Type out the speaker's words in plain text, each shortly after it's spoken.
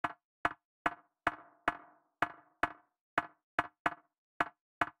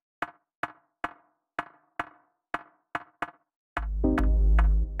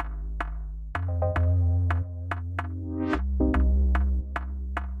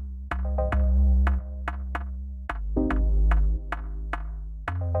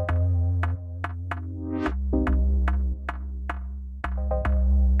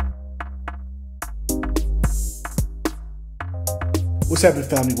What's happening,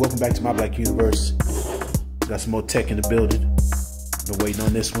 family? Welcome back to my Black Universe. Got some more tech in the building. Been waiting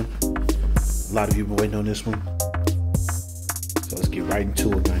on this one. A lot of you been waiting on this one. So let's get right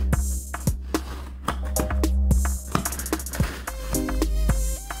into it, man.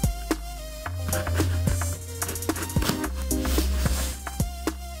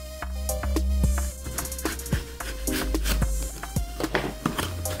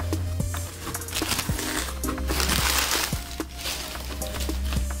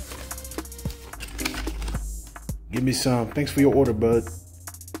 Give me some. Thanks for your order, bud.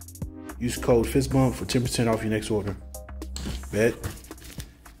 Use code FISTBUMP for 10% off your next order. Bet.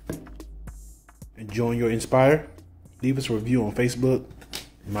 Enjoying your NSPRE? Leave us a review on Facebook.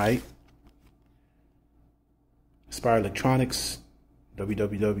 Might. NSPRE Electronics.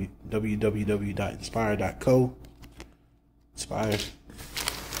 www.nspire.co. NSPRE.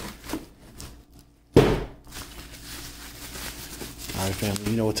 Alright,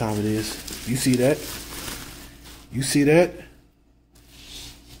 family. You know what time it is. You see that? You see that?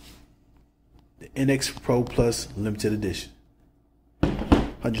 The NX Pro Plus Limited Edition.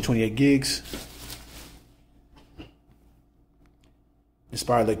 128 gigs.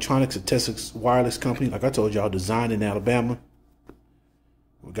 NSPRE Electronics, a Texas wireless company. Like I told y'all, designed in Alabama.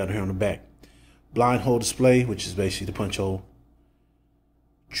 We got it here on the back. Blind hole display, which is basically the punch hole.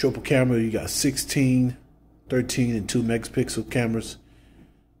 Triple camera. You got 16, 13, and 2 megapixel cameras.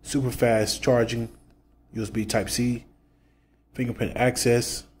 Super fast charging. USB Type-C, fingerprint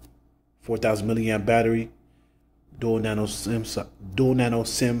access, 4,000 milliamp battery, dual nano SIM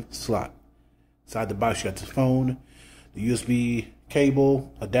slot. Inside the box, you got the phone, the USB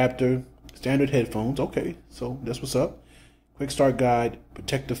cable, adapter, standard headphones. Okay, so that's what's up. Quick start guide,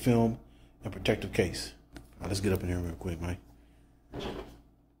 protective film, and protective case. All right, let's get up in here real quick, Mike.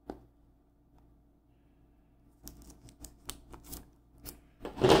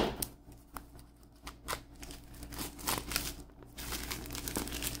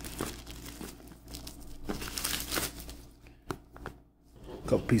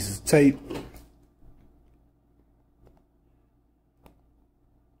 Couple pieces of tape.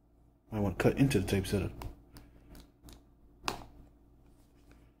 I want to cut into the tape setter.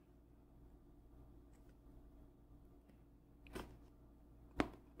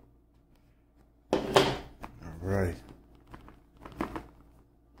 All right.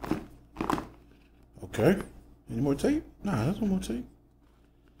 Okay. Any more tape? Nah, that's no more tape.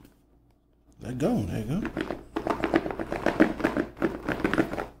 Let go. There you go.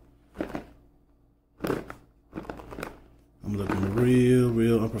 I'm looking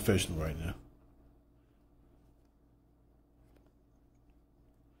real unprofessional right now.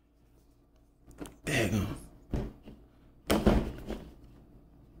 Dang.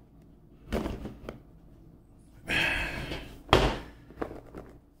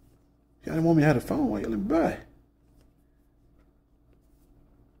 Y'all didn't want me to have the phone while y'all let me buy.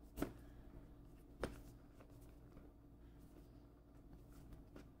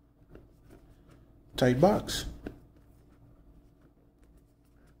 Tight box.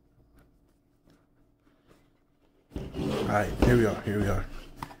 All right, here we are.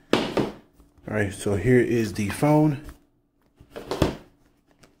 All right, so here is the phone. Put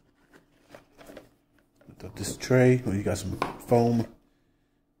up this tray. Oh, you got some foam.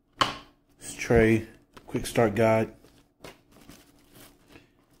 This tray, quick start guide.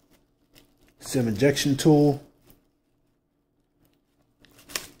 SIM injection tool.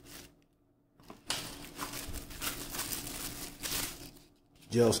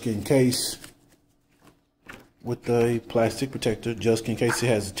 Gel skin case. With the plastic protector, just in case it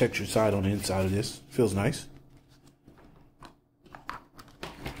has a textured side on the inside of this. Feels nice.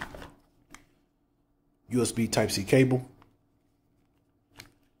 USB Type-C cable.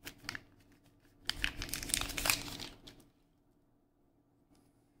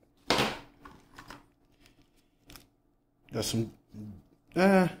 Got some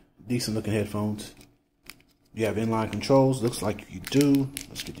decent looking headphones. You have inline controls. Looks like you do.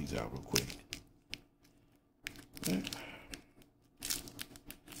 Let's get these out real quick.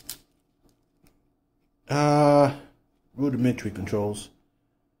 Rudimentary controls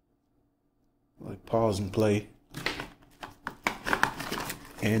like pause and play,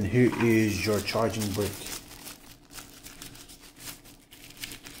 and here is your charging brick.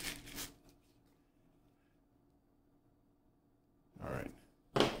 All right,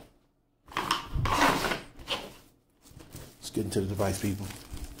 let's get into the device, people.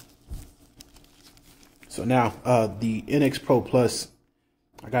 So now the NX Pro Plus,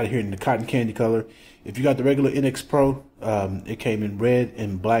 I got it here in the cotton candy color. If you got the regular NX Pro, it came in red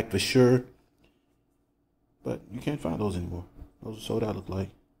and black for sure, but you can't find those anymore. So what that look like?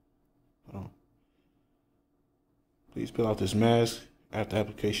 Hold on. Please peel out this mask after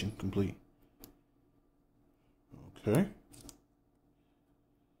application complete. Okay.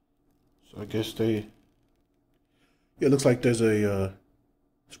 So I guess yeah, it looks like there's a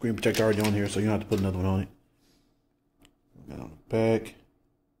screen protector already on here, so you don't have to put another one on it. Got on the back.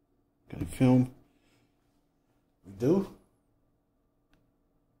 Got a film. We do.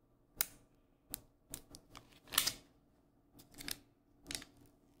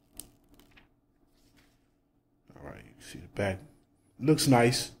 Alright, you see the back. Looks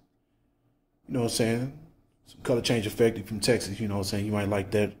nice. You know what I'm saying? Some color change effect. If you're from Texas, you know what I'm saying? You might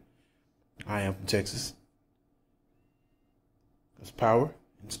like that. I am from Texas. That's power.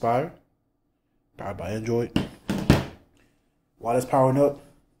 NSPRE. Powered by Android. While that's powering up,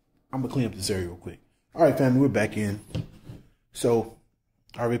 I'm gonna clean up this area real quick. All right, family, we're back in. So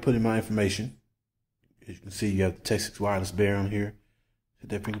I already put in my information. As you can see, you have the Texas wireless bear on here. Hit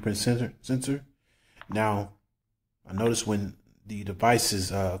that fingerprint sensor. Now, I noticed when the device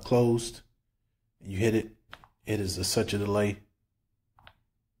is closed and you hit it, it is such a delay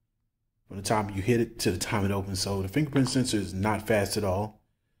from the time you hit it to the time it opens. So the fingerprint sensor is not fast at all.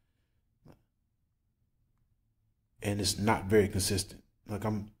 And it's not very consistent. Like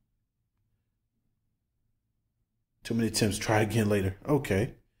too many attempts, try again later.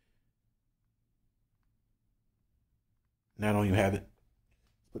 Okay. Now I don't even have it.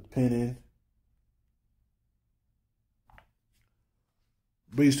 Put the pin in.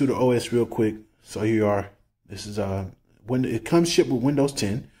 Breeze through the OS real quick. So here you are. This is when it comes shipped with Windows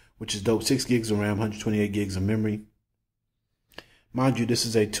 10, which is dope. 6 gigs of RAM, 128 gigs of memory. Mind you, this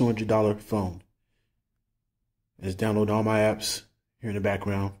is a $200 phone. It's downloading all my apps here in the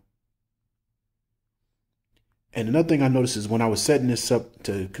background. And another thing I noticed is when I was setting this up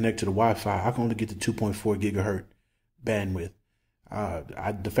to connect to the Wi-Fi, I can only get the 2.4 gigahertz bandwidth.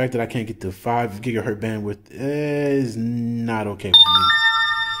 The fact that I can't get the 5 gigahertz bandwidth is not okay with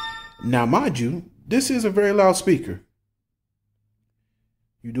me. Now, mind you, this is a very loud speaker.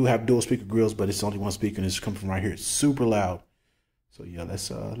 You do have dual speaker grills, but it's only one speaker and it's coming from right here. It's super loud. So yeah, let's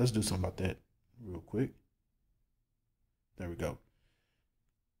do something about that real quick. There we go.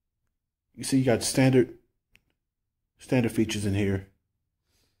 You see, you got standard features in here.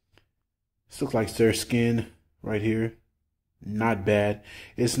 This looks like their skin right here. Not bad.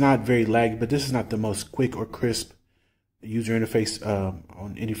 It's not very laggy, but this is not the most quick or crisp user interface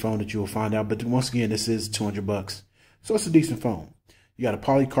on any phone that you will find out. But once again, this is $200, so it's a decent phone. You got a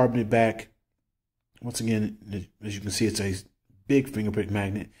polycarbonate back. Once again, as you can see, it's a big fingerprint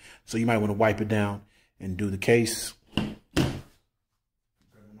magnet, so you might want to wipe it down and do the case.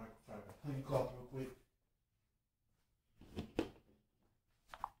 Clean cloth real quick.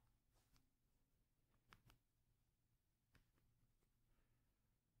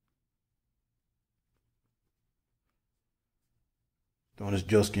 On this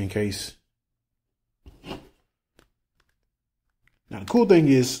gel skin case. Now the cool thing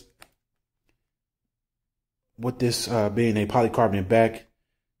is, with this being a polycarbonate back,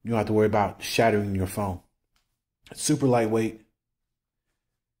 you don't have to worry about shattering your phone. It's super lightweight.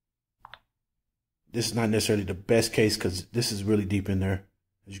 This is not necessarily the best case because this is really deep in there.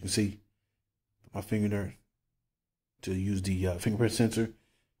 As you can see, put my finger there to use the fingerprint sensor.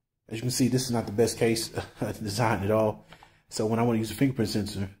 As you can see, this is not the best case design at all. So when I want to use a fingerprint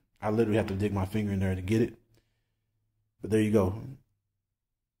sensor, I literally have to dig my finger in there to get it. But there you go.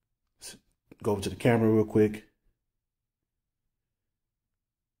 Let's go over to the camera real quick.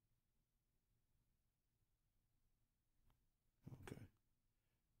 Okay.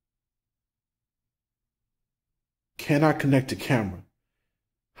 Cannot connect to camera.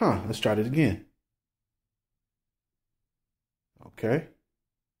 Let's try it again. Okay.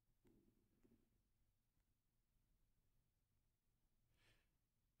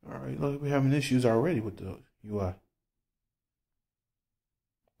 All right, look, we're having issues already with the UI. All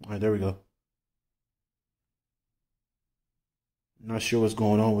right, there we go. Not sure what's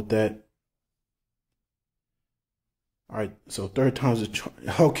going on with that. All right, so third time's a charm.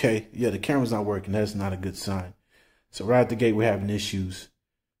 Okay, yeah, the camera's not working. That's not a good sign. So right at the gate, we're having issues.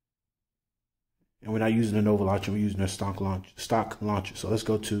 And we're not using the Nova launcher. We're using our stock launcher. So let's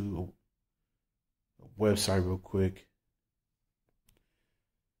go to a website real quick.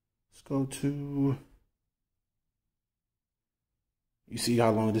 Let's go to, you see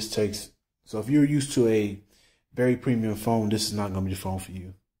how long this takes. So if you're used to a very premium phone, this is not going to be the phone for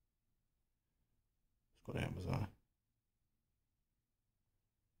you. Let's go to Amazon.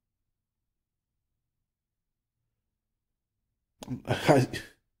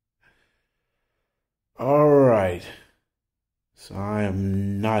 All right. So I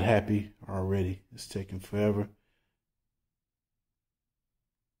am not happy already. It's taking forever.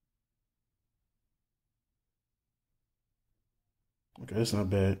 Okay, that's not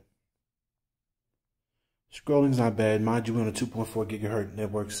bad. Scrolling's not bad. Mind you, we're on a 2.4 gigahertz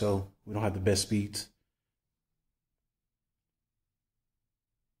network, so we don't have the best speeds.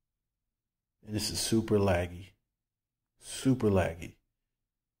 And this is super laggy. Super laggy.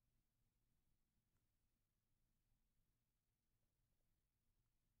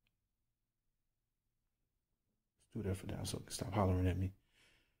 Let's do that for now so it can stop hollering at me.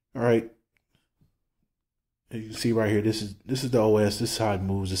 All right. As you can see right here, this is the OS. This is how it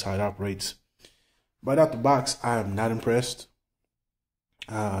moves. This is how it operates. Right out the box, I am not impressed.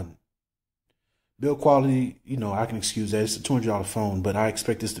 Build quality, you know, I can excuse that. It's a $200 phone, but I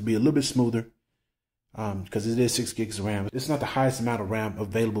expect this to be a little bit smoother because it is 6 gigs of RAM. It's not the highest amount of RAM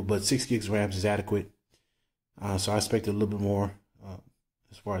available, but 6 gigs of RAM is adequate. So I expect a little bit more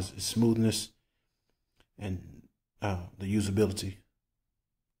as far as its smoothness and the usability.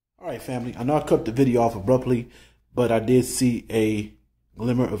 All right, family. I know I cut the video off abruptly, but I did see a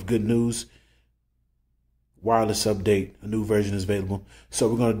glimmer of good news. Wireless update, a new version is available. So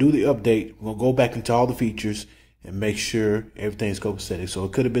we're going to do the update. We're going to go back into all the features and make sure everything's copacetic. So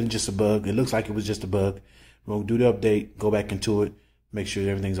it could have been just a bug. It looks like it was just a bug. We're going to do the update, go back into it, make sure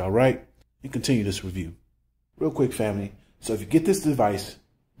everything's all right, and continue this review. Real quick, family. So if you get this device,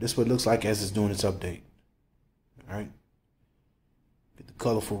 this is what it looks like as it's doing its update. All right. Get the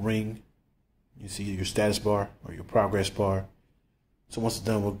colorful ring. You see your status bar or your progress bar. So once it's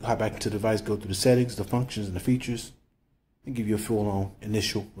done, we'll hop back into the device, go through the settings, the functions, and the features, and give you a full-on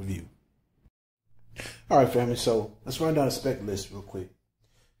initial review. All right, family, so let's run down the spec list real quick.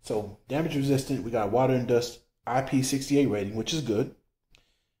 So damage resistant, we got water and dust IP68 rating, which is good.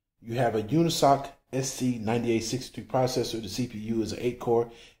 You have a Unisoc SC9863 processor. The CPU is an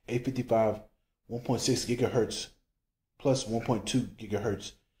 8-core, 855, 1.6 gigahertz plus 1.2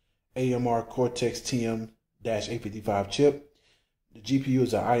 gigahertz AMR Cortex TM-855 chip. The GPU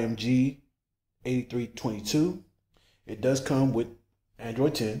is an IMG 8322. It does come with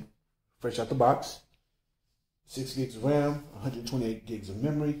Android 10, fresh out the box. 6 gigs of RAM, 128 gigs of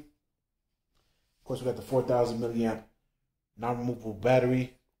memory. Of course, we got the 4,000 milliamp non-removable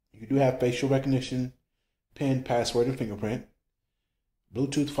battery. You do have facial recognition, PIN, password, and fingerprint.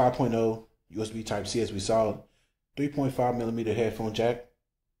 Bluetooth 5.0, USB Type-C as we saw, 3.5 millimeter headphone jack.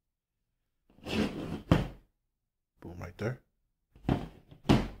 Boom, right there.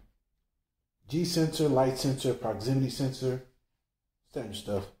 G sensor, light sensor, proximity sensor, standard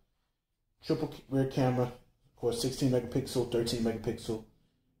stuff. Triple rear camera, of course, 16 megapixel, 13 megapixel,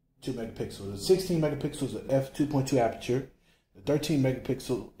 2 megapixel. The 16 megapixel is a f2.2 aperture. The 13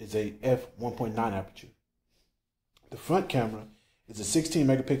 megapixel is a f1.9 aperture. The front camera is a 16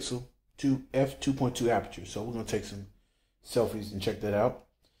 megapixel to f2.2 aperture. So we're gonna take some selfies and check that out.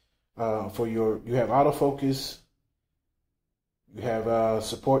 You have autofocus. You have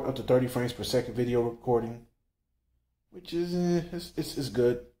support up to 30 frames per second video recording, which is it's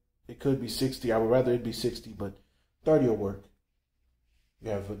good. It could be 60. I would rather it be 60, but 30 will work. You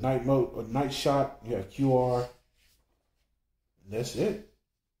have a night mode, a night shot. You have QR. And that's it.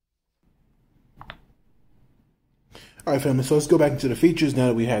 All right, family. So let's go back into the features now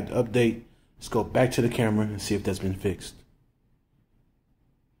that we had the update. Let's go back to the camera and see if that's been fixed.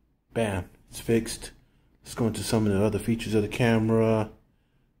 Bam, it's fixed. Let's go into some of the other features of the camera.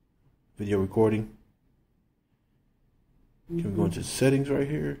 Video recording. Can we go into settings right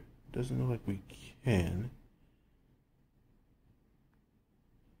here? Doesn't look like we can.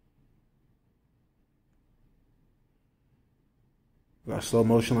 We got slow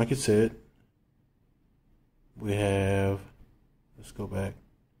motion like it said. We have, let's go back.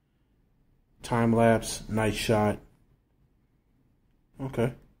 Time lapse, night shot.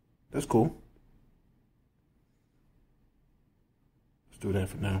 Okay, that's cool. Do that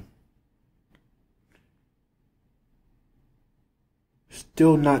for now.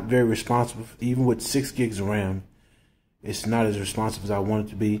 Still not very responsive. Even with 6 gigs of RAM, it's not as responsive as I want it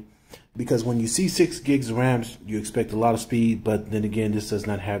to be. Because when you see 6 gigs of RAM, you expect a lot of speed. But then again, this does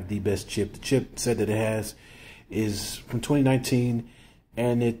not have the best chip. The chip set that it has is from 2019,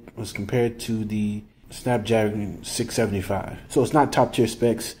 and it was compared to the Snapdragon 675. So it's not top tier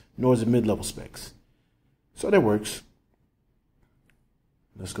specs, nor is it mid-level specs. So that works.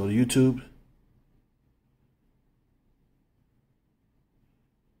 Let's go to YouTube. Let's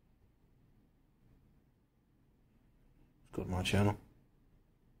go to my channel.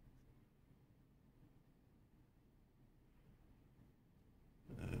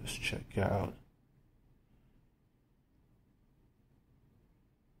 Let's check out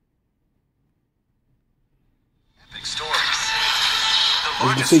As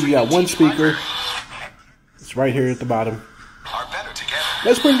you can see, you got one speaker. It's right here at the bottom.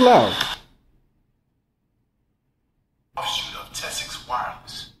 That's pretty loud. Offshoot of T6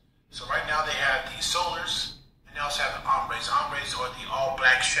 Wireless. So right now they have the Solars, and they also have the Ombres. Ombres are the all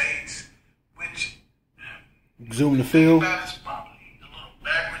black shades, which zoom the field. That is probably a little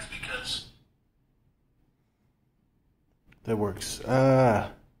backwards because that works.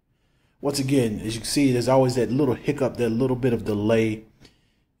 Once again, as you can see, there's always that little hiccup, that little bit of delay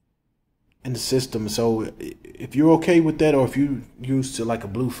in the system. So if you're okay with that, or if you're used to like a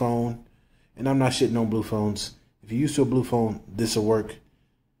blue phone, and I'm not shitting on blue phones, if you're used to a blue phone, this will work.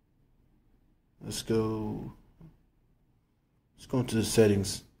 Let's go into the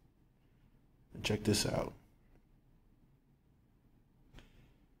settings and check this out.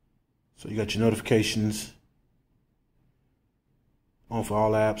 So you got your notifications on for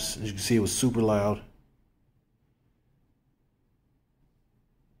all apps. As you can see, it was super loud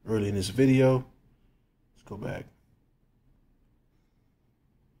early in this video. Let's go back.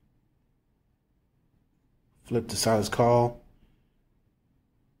 Flip to silence call.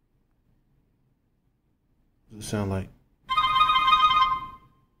 What does it sound like?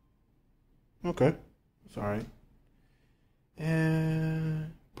 Okay, that's all right.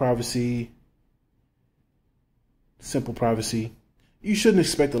 And privacy, simple privacy. You shouldn't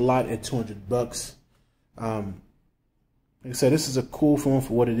expect a lot at $200. Like I said, this is a cool phone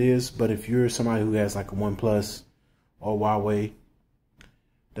for what it is, but if you're somebody who has like a OnePlus or Huawei,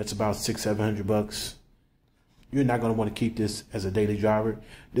 that's about $600-700. You're not going to want to keep this as a daily driver.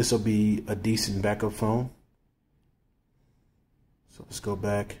 This will be a decent backup phone. So let's go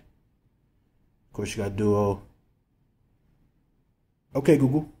back. Of course, you got Duo. Okay,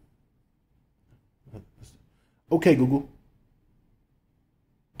 Google. Okay, Google.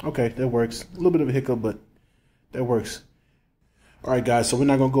 Okay, that works. A little bit of a hiccup, but that works. All right, guys, so we're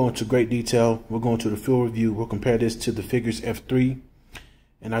not going to go into great detail. We're going to the field review. We'll compare this to the Figures F3,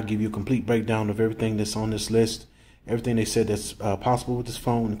 and I'll give you a complete breakdown of everything that's on this list, everything they said that's possible with this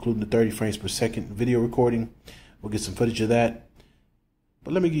phone, including the 30 frames per second video recording. We'll get some footage of that.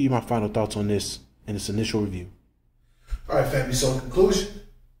 But let me give you my final thoughts on this in this initial review. All right, family, so in conclusion,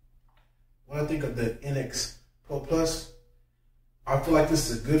 what I think of the NX Pro Plus, I feel like this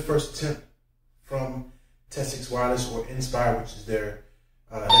is a good first attempt from T6 Wireless, or NSPRE, which is their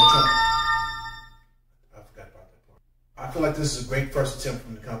electronic. I forgot about that part. I feel like this is a great first attempt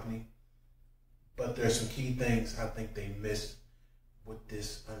from the company, but there's some key things I think they missed with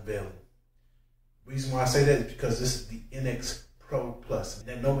this unveiling. The reason why I say that is because this is the NX Pro Plus, and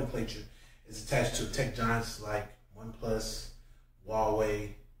that nomenclature is attached to tech giants like OnePlus,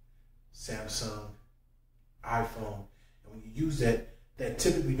 Huawei, Samsung, iPhone. And when you use that, that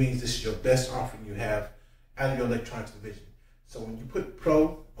typically means this is your best offering you have out of your electronics division. So when you put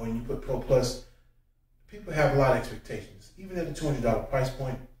Pro or when you put Pro Plus, people have a lot of expectations. Even at the $200 price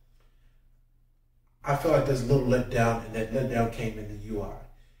point, I feel like there's a little letdown, and that letdown came in the UI.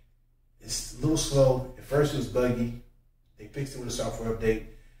 It's a little slow. At first it was buggy. They fixed it with a software update.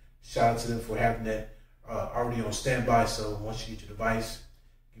 Shout out to them for having that already on standby. So once you get your device,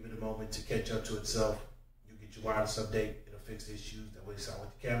 give it a moment to catch up to itself. You get your wireless update. It'll fix the issues that we saw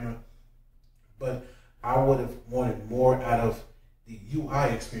with the camera. But I would have wanted more out of the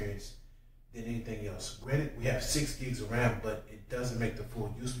UI experience than anything else. Granted, we have 6 gigs of RAM, but it doesn't make the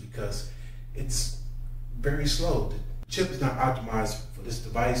full use because it's very slow. The chip is not optimized for this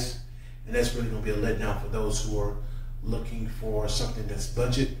device, and that's really going to be a letdown for those who are looking for something that's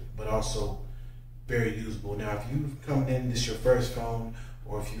budget but also very usable. Now, if you've come in, this is your first phone,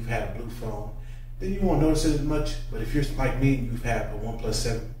 or if you've had a blue phone, then you won't notice it as much. But if you're like me and you've had a OnePlus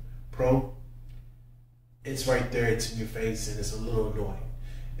 7 Pro, it's right there, it's in your face, and it's a little annoying.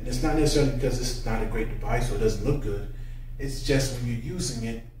 And it's not necessarily because this is not a great device or it doesn't look good. It's just when you're using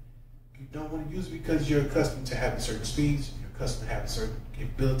it, you don't want to use it because you're accustomed to having certain speeds, you're accustomed to having certain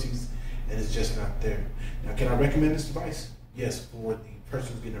capabilities, and it's just not there. Now, can I recommend this device? Yes, for the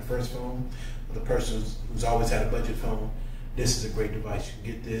person who's getting their first phone, or the person who's always had a budget phone, this is a great device. You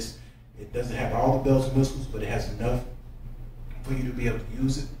can get this. It doesn't have all the bells and whistles, but it has enough for you to be able to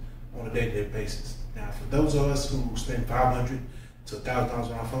use it on a day-to-day basis. Now, for those of us who spend $500 to $1,000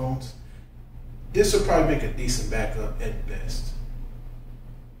 on our phones, this will probably make a decent backup at best.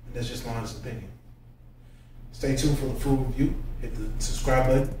 And that's just my honest opinion. Stay tuned for the full review. Hit the subscribe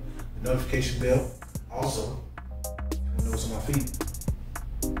button, the notification bell. Also, if you want to know what's on my feed,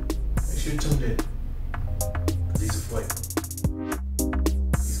 make sure you're tuned in.